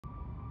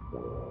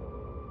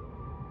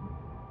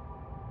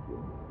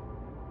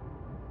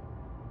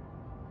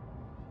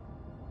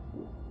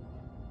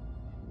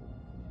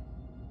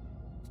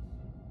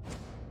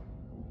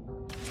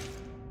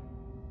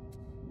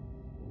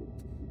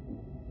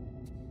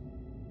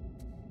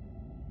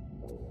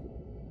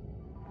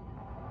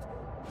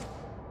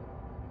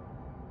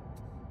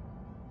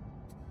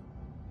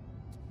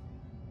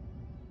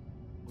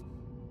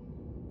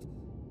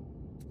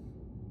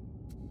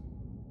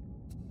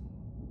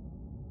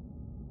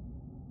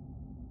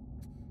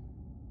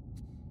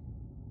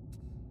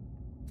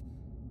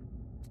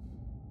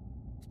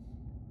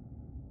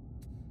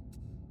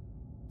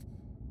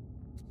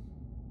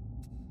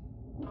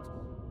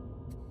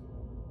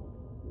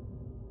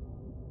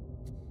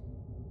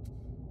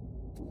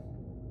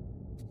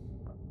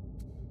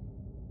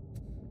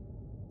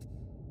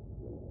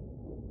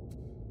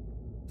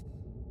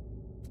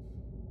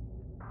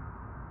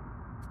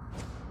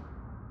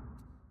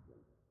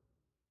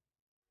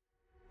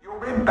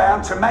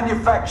Inbound to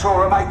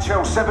manufactorum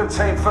HL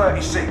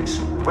 1736,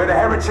 where the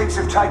heretics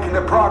have taken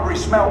the primary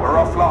smelter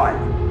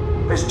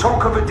offline. There's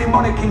talk of a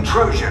demonic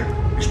intrusion.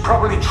 It's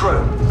probably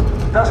true.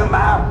 Doesn't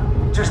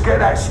matter. Just get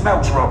that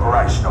smelter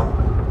operational.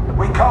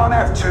 We can't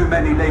have too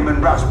many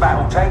Lehman Russ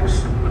battle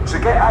tanks, so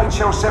get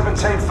HL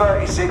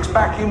 1736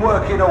 back in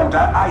working order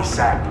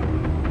ASAP.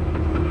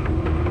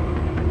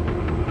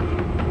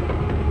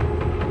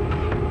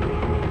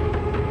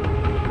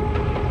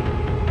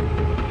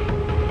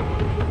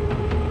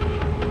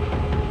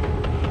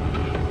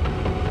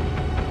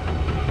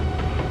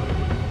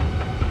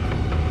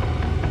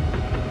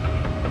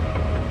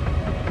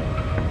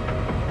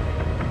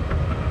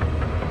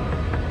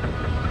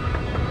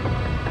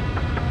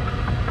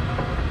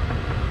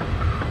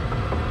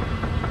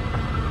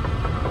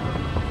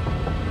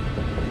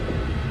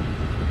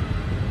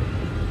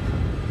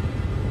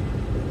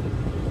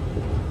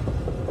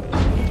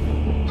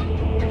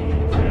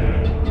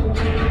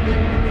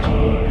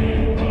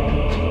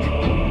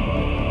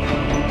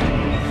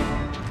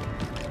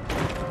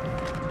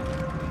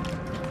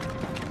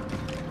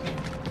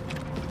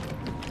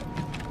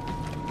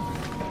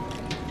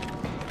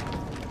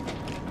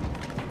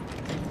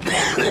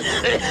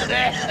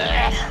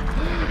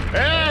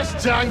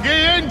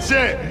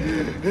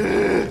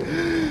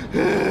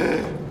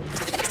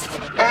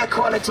 Air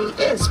quality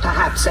is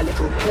perhaps a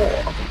little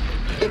poor.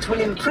 It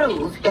will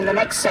improve in the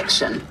next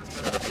section.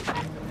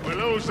 We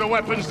lose the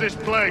weapons this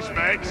place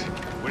makes,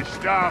 we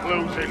start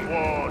losing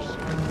wars.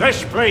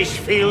 This place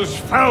feels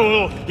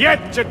foul,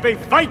 yet it be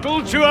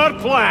vital to our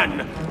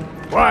plan.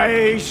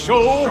 Why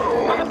so?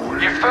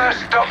 Your first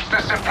stop's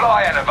the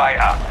supply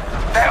elevator.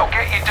 That'll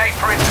get you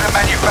deeper into the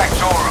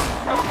manufactorum.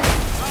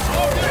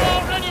 Hope you're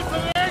all ready for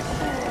this!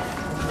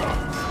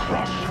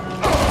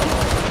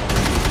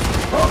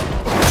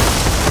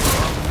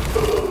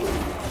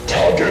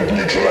 Target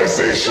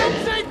neutralization.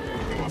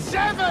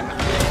 7!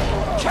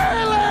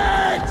 Kill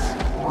it!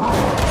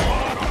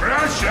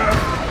 Pressure!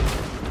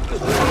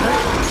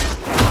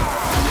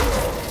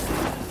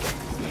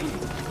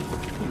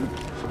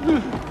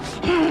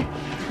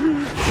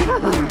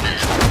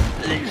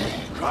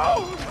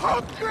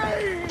 Hot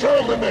green!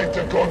 Terminate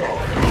the gunner!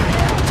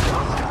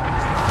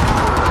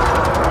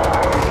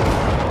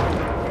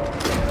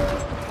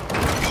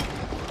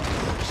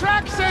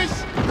 Traxxas!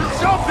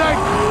 Something!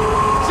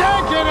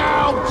 Take it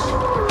out!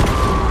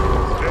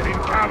 Get in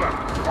cover!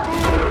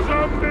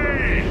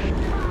 Zombie!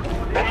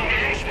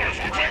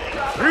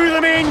 Through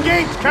the main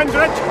gate,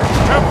 Kindred,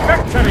 to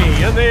victory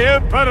in the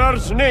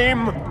Emperor's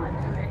name!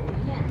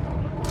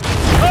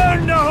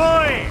 Burn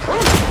ahoy!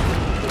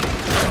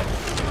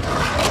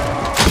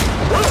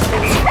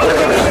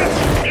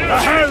 The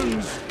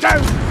hounds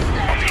down!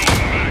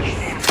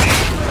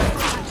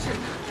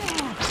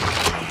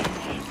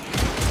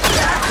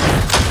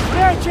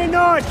 Wretched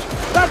not!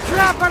 The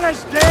trapper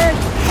is dead!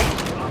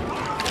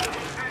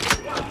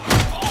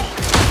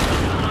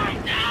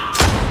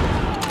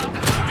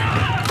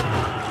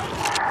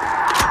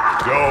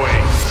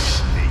 Going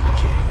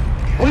sneaky.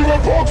 We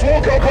report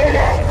Walker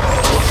Bola!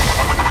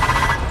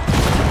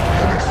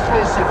 An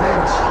explosive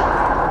hit!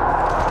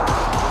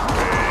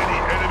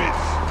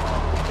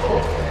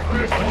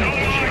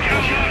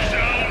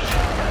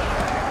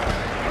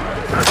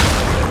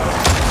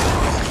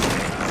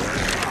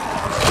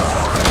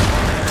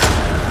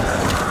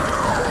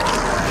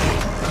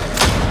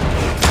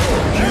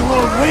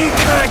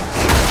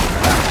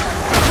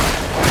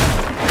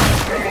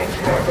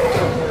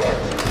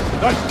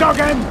 The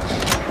doggen!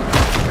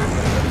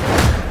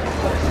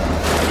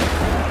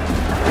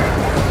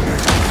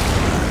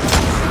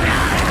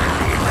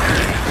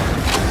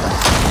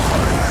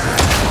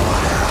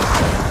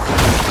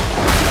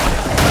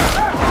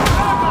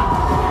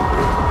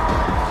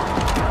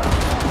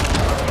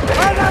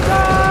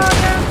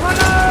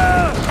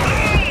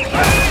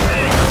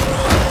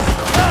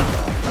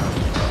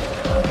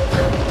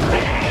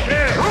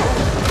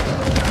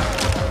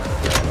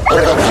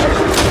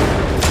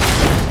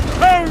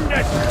 Pound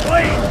it,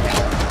 clean!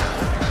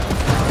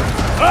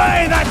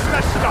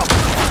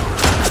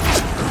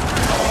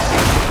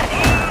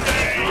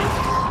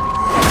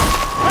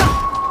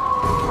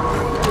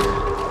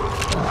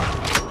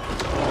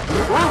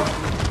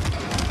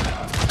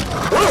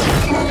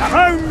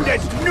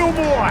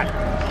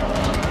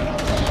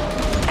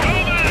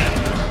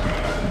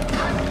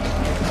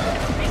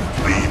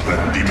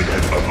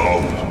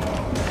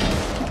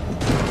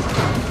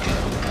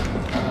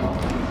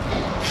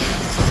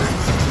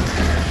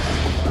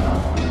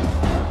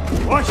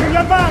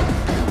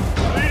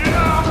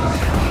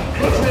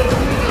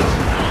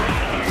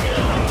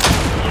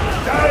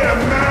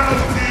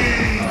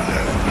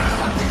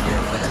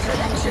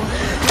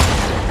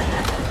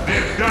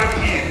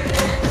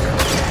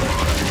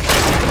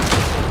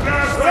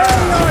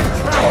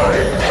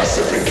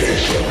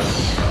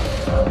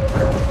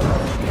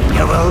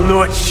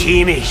 will not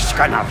see me,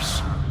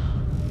 Scanners.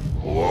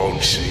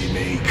 Won't see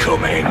me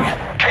coming.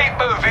 Keep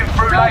moving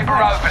through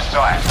Labour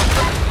oversight.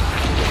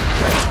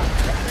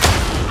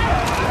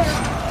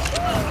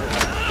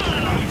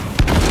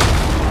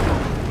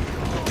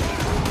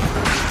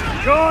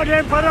 God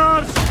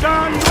Emperor,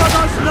 stand with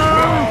us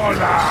now!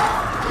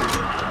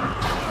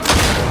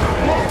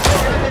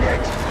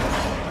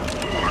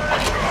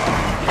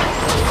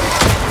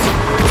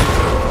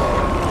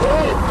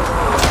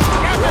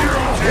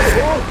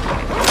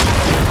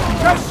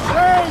 Just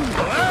swing!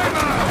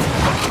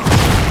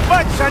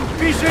 Butts and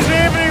pieces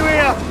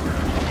everywhere!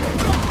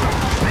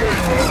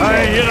 I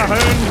hear a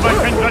hound, my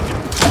kindred!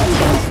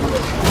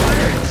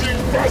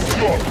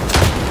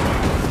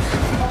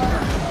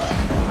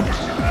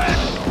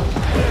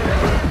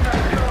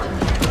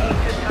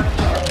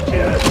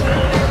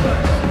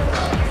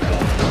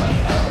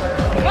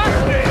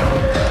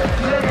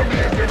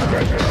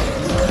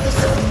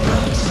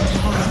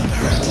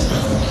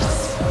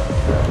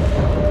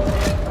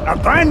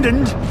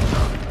 Abandoned?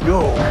 No,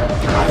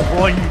 I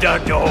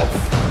wandered off.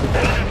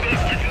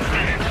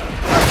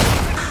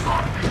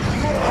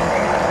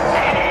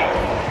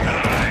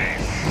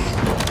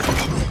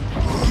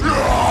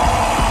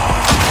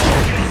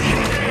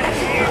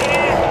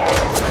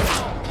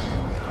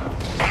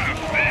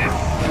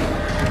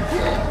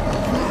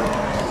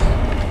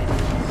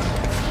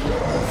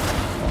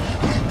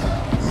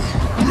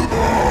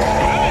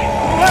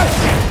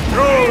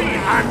 Drone,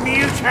 a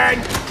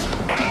mutant!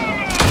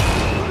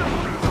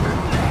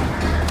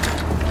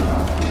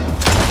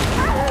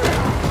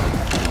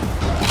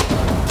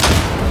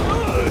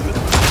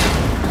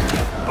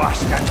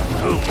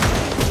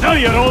 Now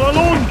you're all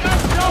alone!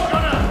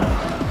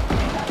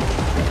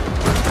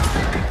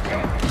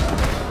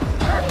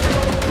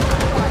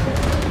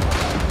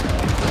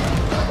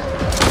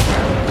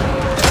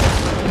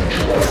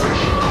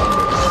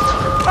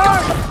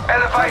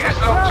 Elevator's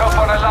locked up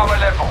on a lower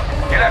level.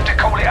 You'll have to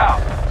call it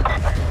up.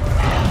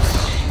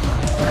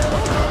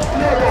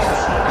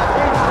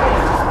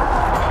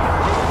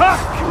 Ha!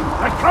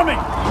 They're coming!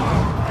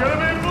 Get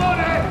them in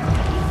bloody!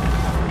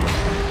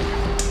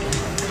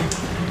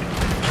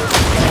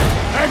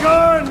 Hang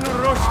on,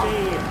 Rusty!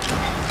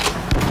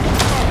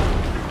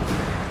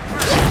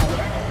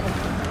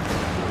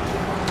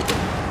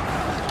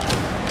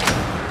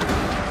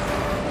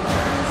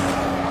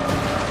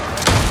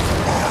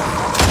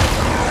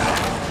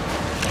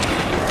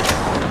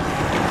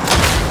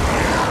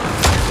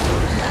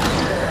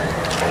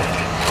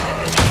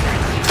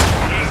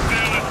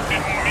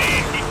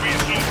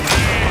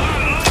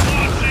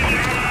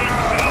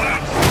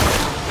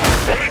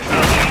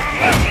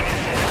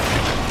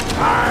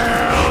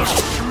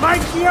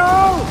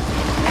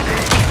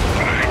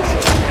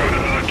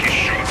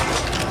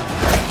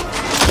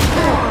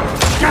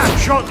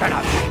 Shotgun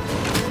up!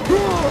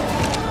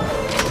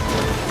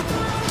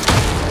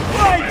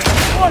 Right!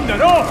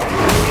 Wander off!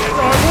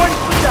 I want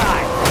to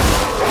die!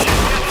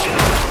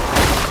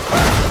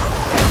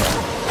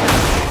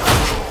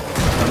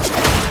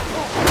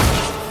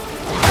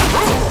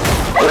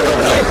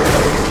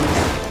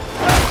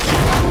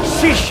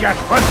 Cease your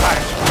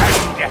whimpers,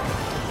 hound!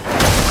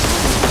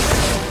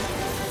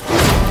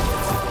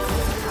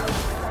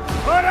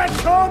 For a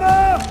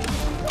corner!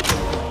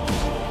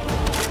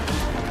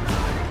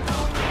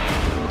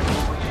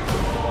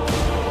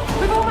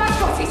 We've almost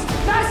got it!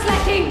 No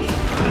slacking!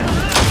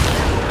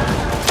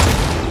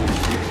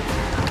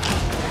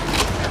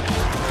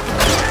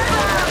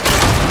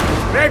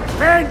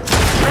 Repent,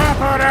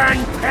 trapper,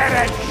 and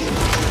perish!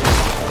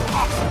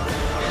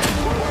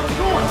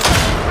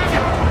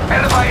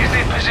 Elevator's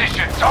in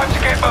position. Time to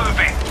get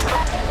moving.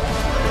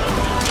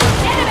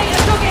 Enemy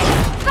are cooking!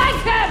 Thank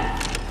them!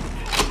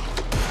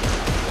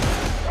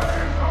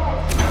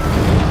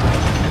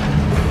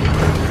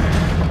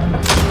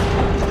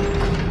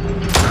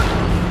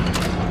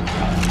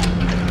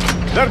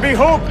 There be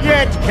hope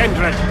yet,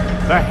 kindred.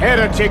 The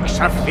heretics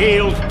have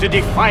failed to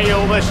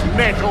defile this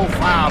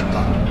Metalfab.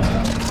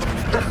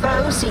 The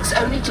foe seeks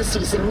only to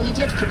cease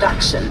immediate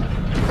production.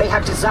 They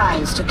have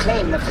designs to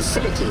claim the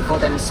facility for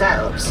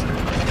themselves.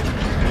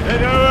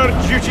 Then our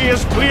duty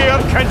is clear,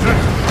 kindred.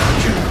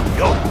 Do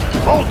not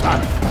falter.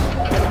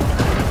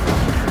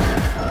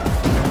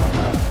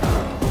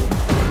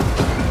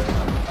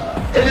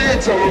 Any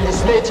intel on the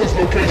Smelter's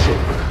location?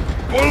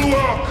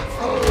 Bulwark!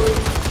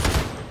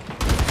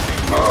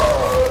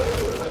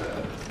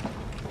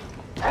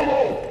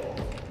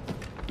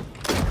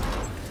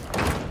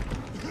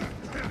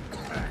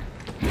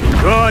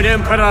 God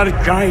Emperor,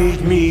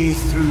 guide me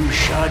through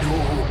shadow.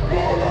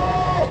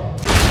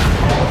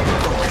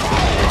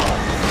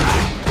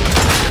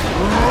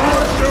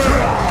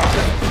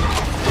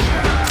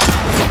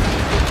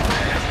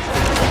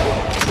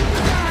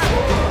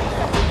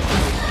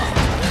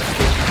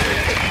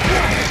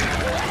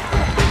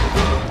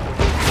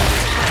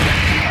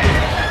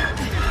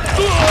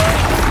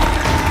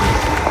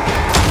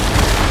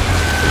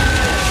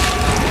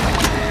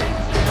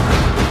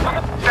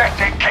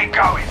 That's it, keep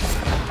going.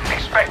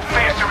 Expect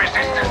fiercer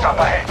resistance up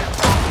ahead.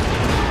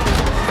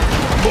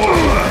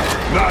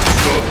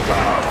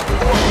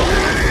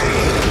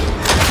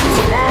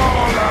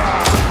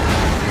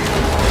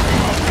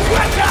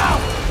 Watch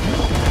out!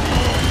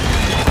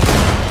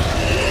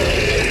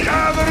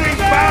 Covering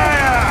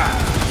fire!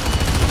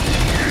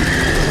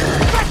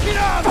 Back it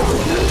up!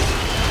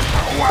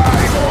 Why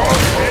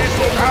won't this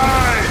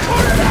time?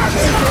 Put it out!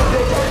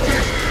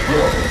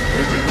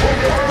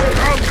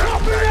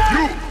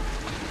 You!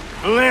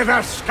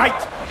 Leather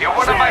skate! You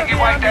want to make your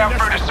way down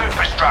through the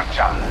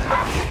superstructure.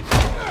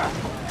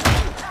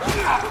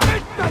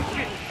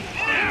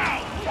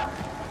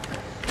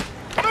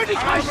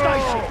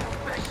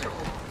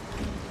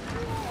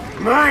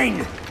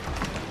 Mine!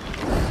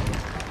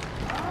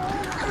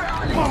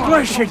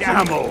 Blessed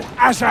ammo,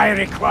 as I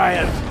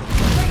required.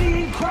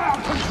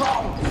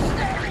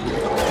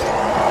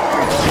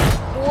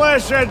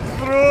 Blessed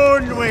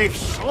throne, we've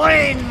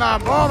slain the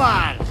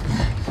bombers!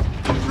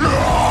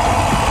 Oh!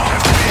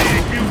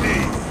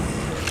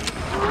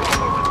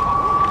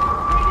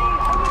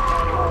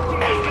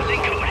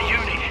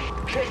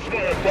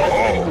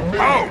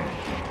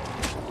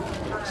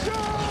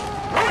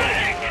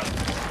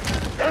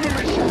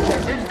 Enemy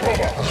shooters in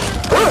cover!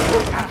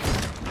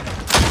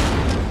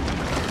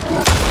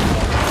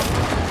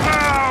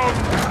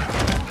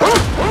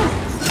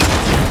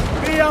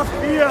 Be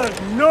afeared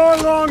no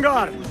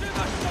longer!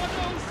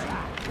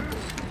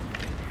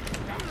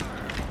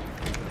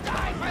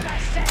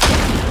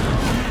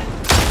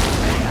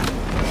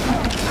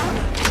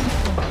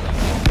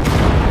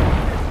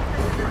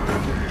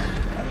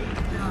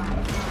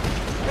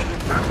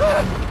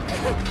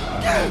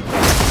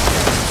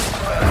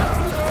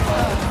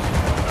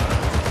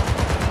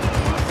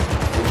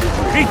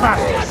 Reaper!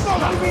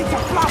 We need to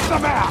flush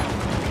them out!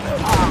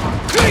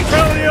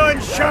 Kill you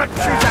and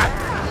sharpshooter!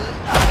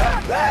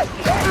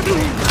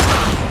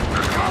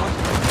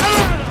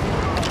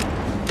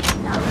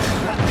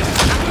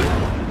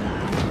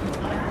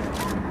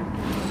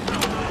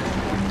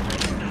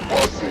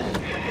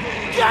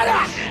 Get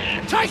us!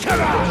 Take her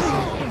out!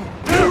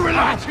 You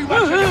rely too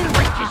much on your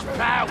British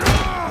power!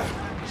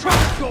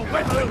 Trust your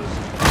weapons!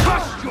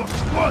 Trust your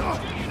squad!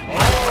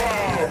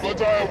 Ah,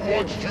 but I have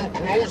watched you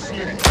closely.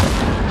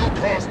 You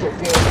cast a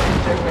force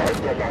to ride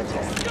the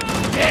ladder.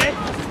 Yeah?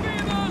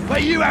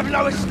 But you have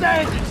lower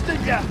standards,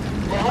 didn't you?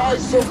 But I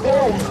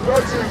suppose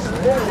that is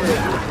no way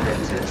of looking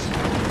at it.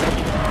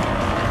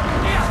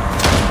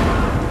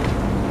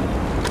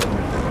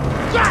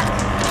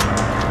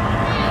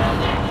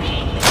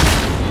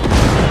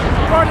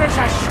 What is a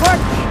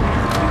switch?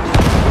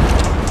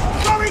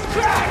 Going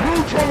crack!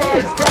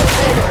 Neutralize that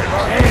bullet!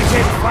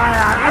 Exit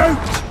fire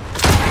out!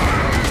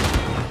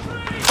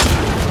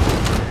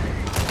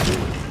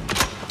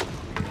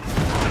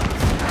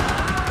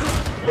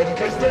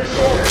 Medical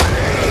station!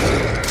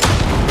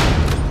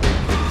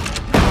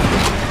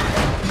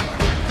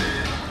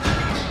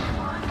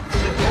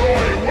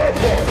 Deploy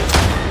weapon!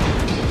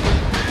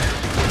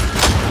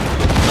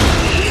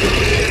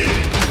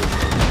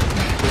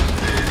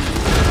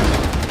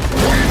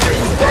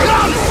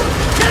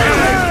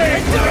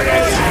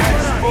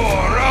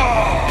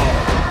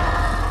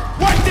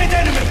 Wasted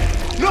enemy!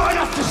 Not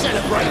enough to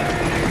celebrate!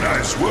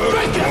 Nice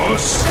work,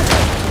 boss!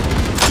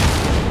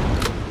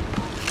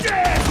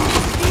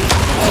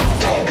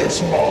 Targets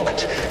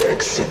marked.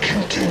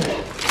 Executing.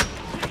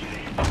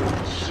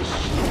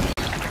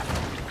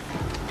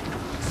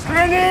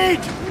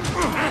 Grenade!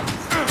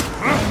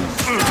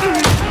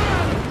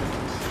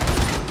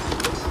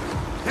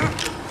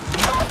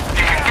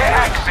 You can get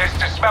access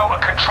to Smelter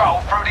control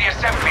through the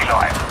assembly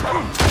line.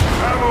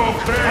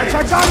 That's a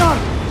gunner!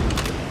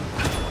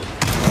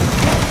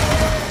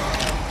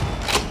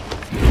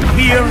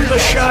 Hear the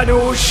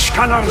shadows,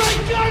 scanners!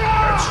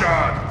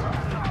 Headshot!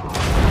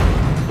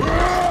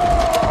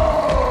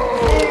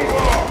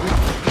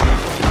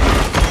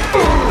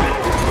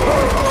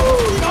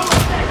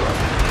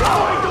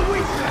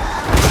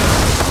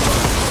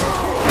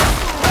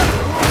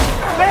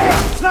 There!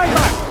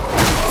 Sniper!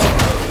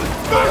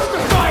 First to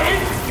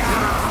fighting!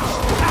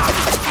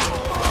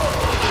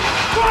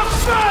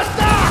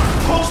 Boxbuster!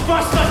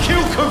 Boxbuster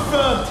kill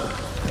confirmed!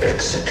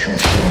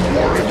 Execution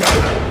warrant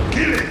out.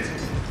 Kill it!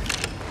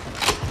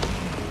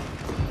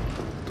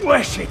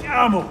 Blessed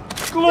ammo!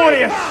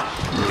 Glorious!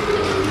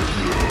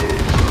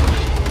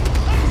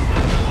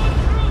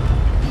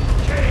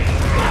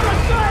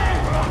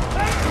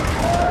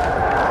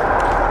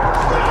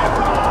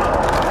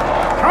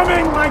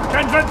 Coming, my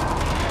kindred!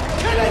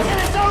 Kill it till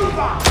it's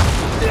over!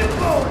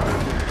 Simple!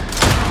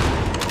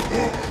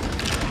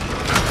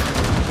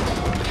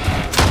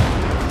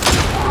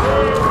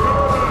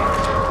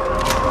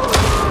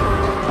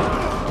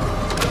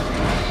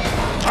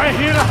 I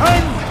hear a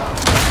hand!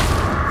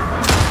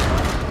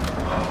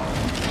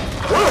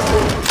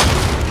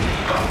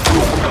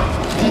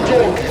 The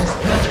dog is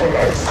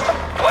neutralized.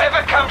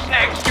 Whatever comes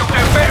next, you'll do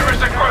better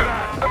as a group.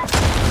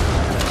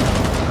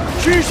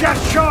 Choose your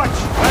shots!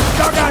 And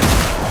dug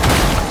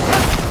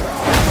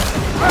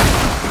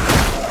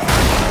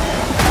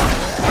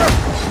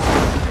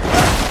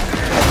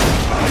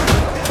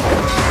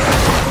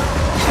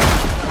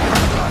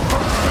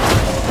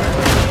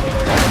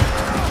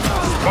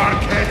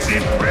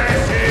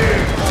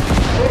Impressive!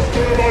 Just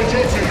do my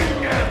duty!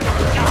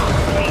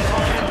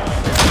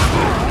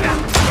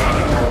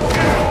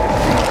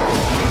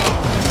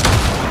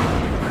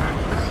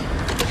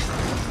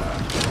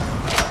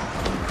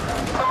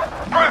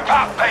 Group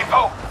up,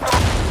 people!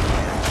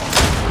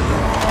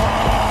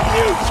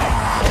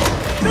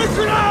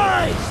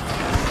 Neutralized!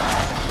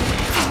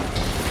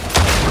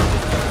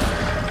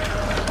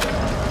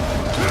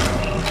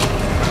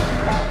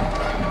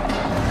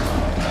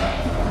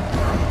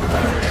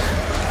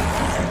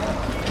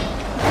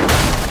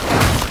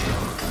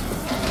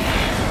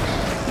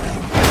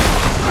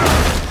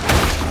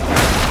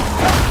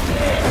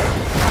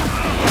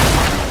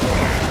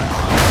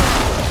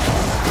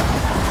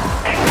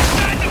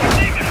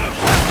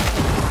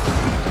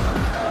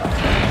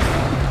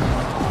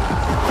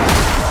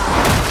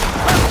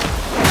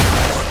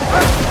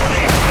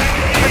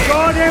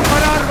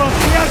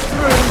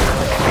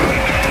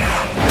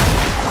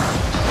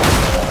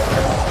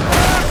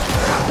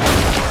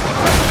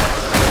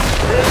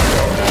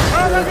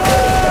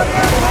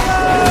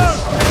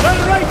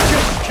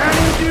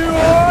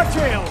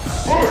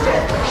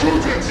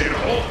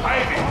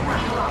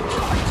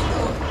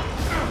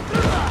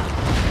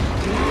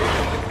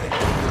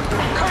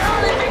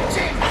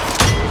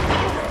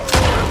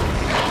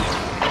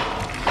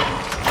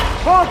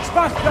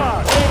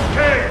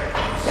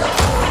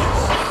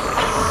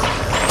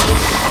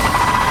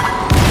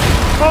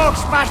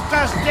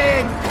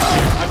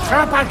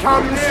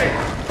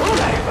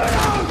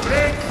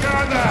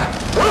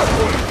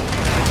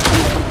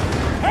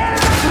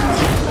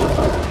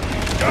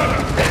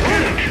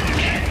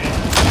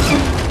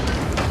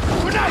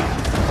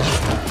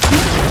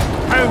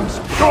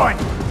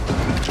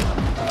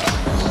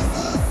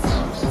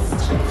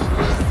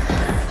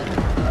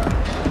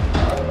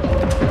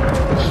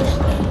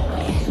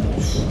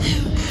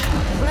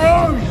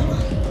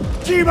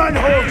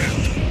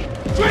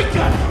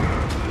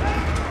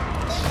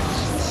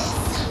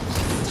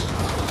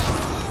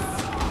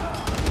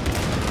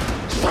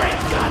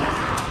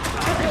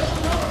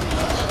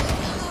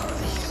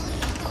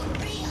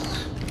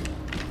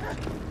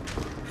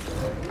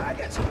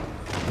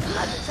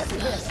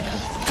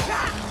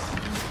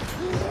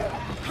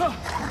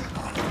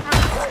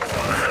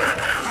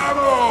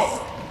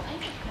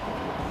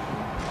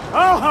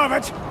 I'll have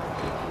it!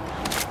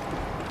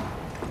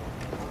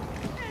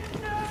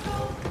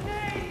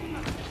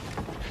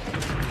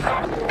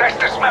 That's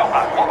the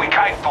Smelter, what we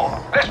came for.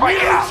 Let's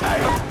wake it up.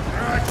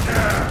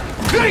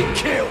 Great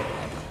kill!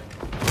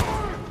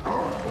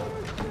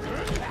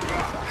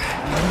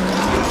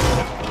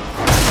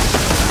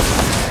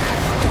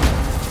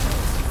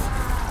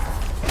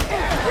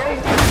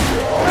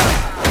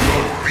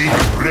 Your big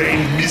brain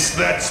missed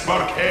that,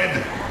 Sparkhead?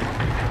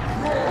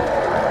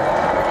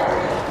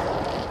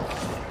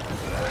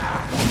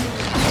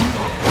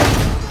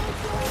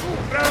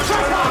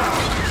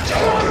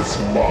 Target's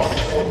marked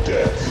for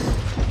death.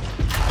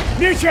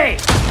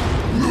 Mutate!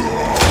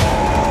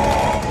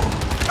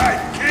 I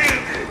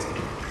killed it!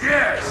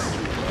 Yes!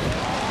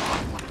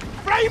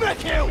 Framer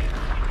kill!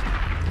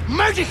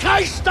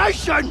 Medicaid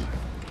station!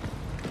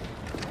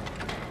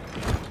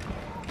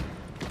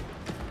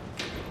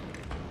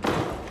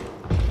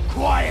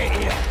 Quiet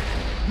here!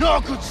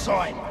 Not a good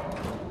sign!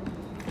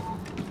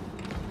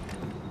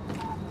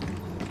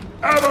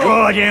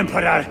 Good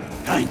Emperor!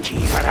 Thank you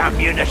for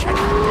ammunition!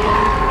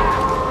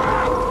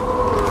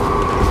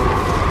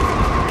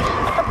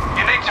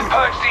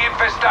 Purge the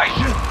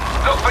infestation.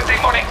 Look for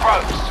demonic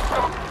growths.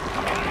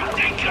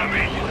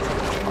 Incoming.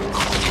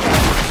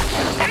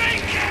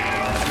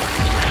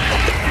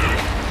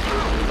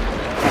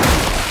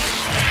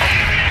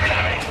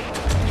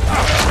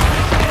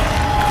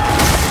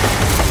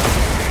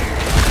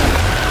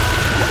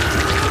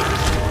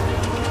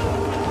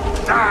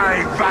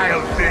 Die,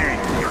 vile thing!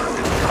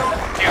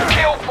 You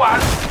killed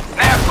one,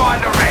 now find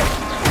the rest.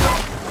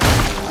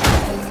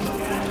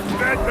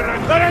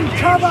 They're in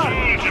cover!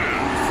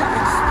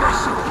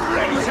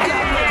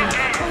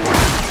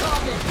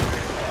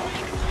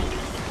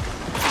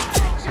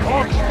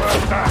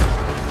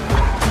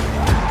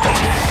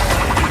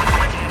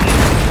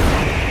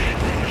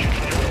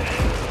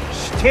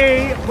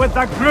 Stay with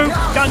the group,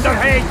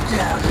 Dunderhead!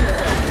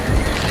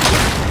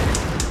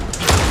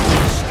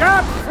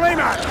 Scab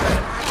Flamer!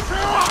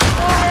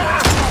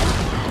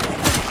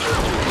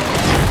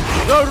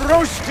 The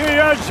roaster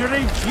is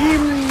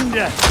redeemed!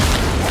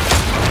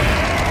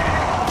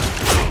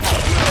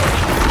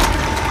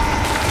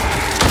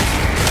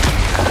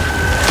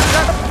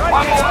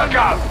 One more to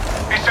go.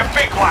 It's a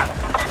big one.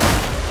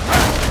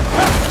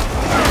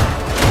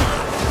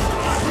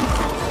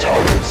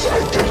 Targets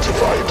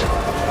identified.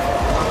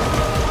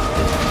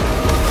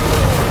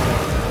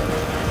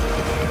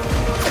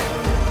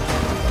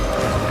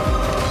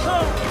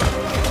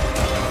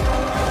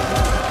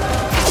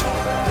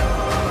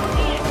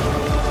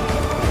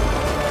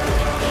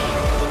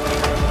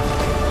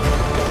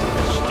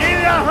 Steal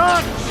your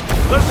hearts!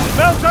 The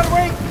Smelter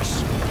winks!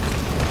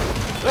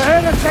 The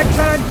Heretics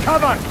are in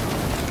cover!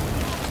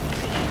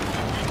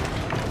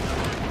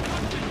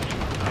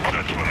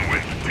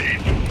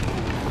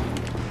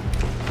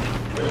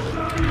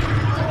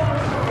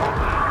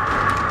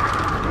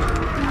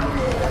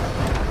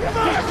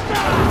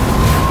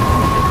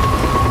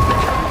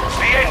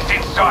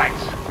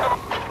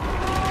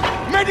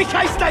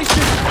 Medicaid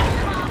station!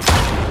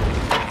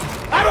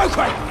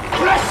 Walkway!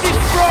 Blessed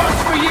cross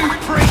for you,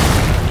 priest!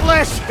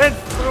 Blessed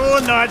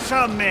throne, that's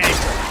a mess.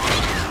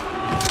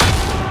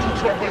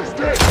 Trouble's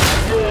dead.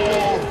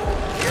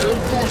 You're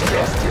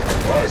enthusiastic,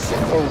 I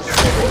suppose,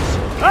 fellows.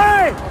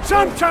 Hey,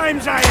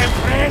 sometimes I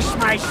impress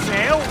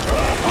myself.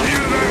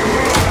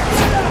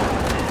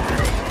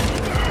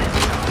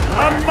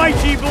 A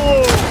mighty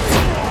blow.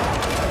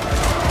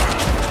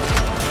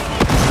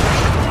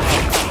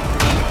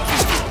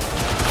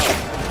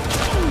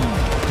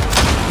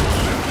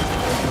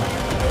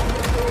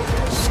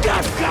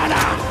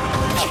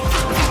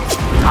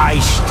 I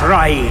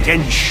stride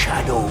in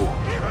shadow.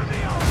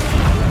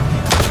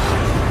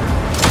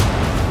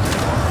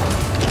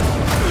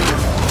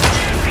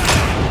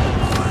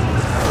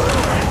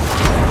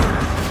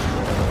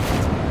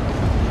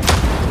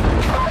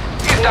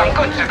 You've done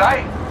good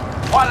today.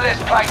 One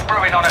less plague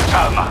brewing on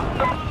Atoma.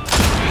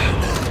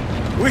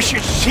 We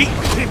should seek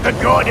the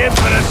God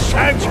Emperor's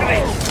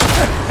sanctuary.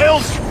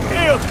 Hell's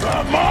hail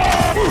from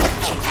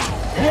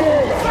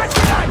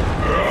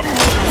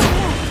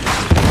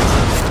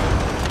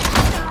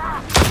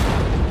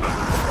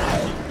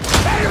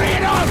Carry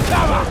it on,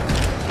 fella!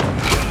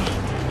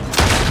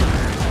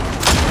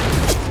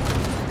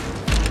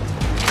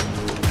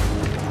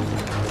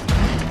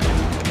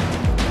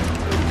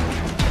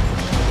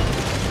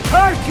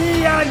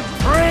 Turkey and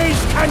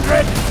praise,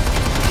 kindred!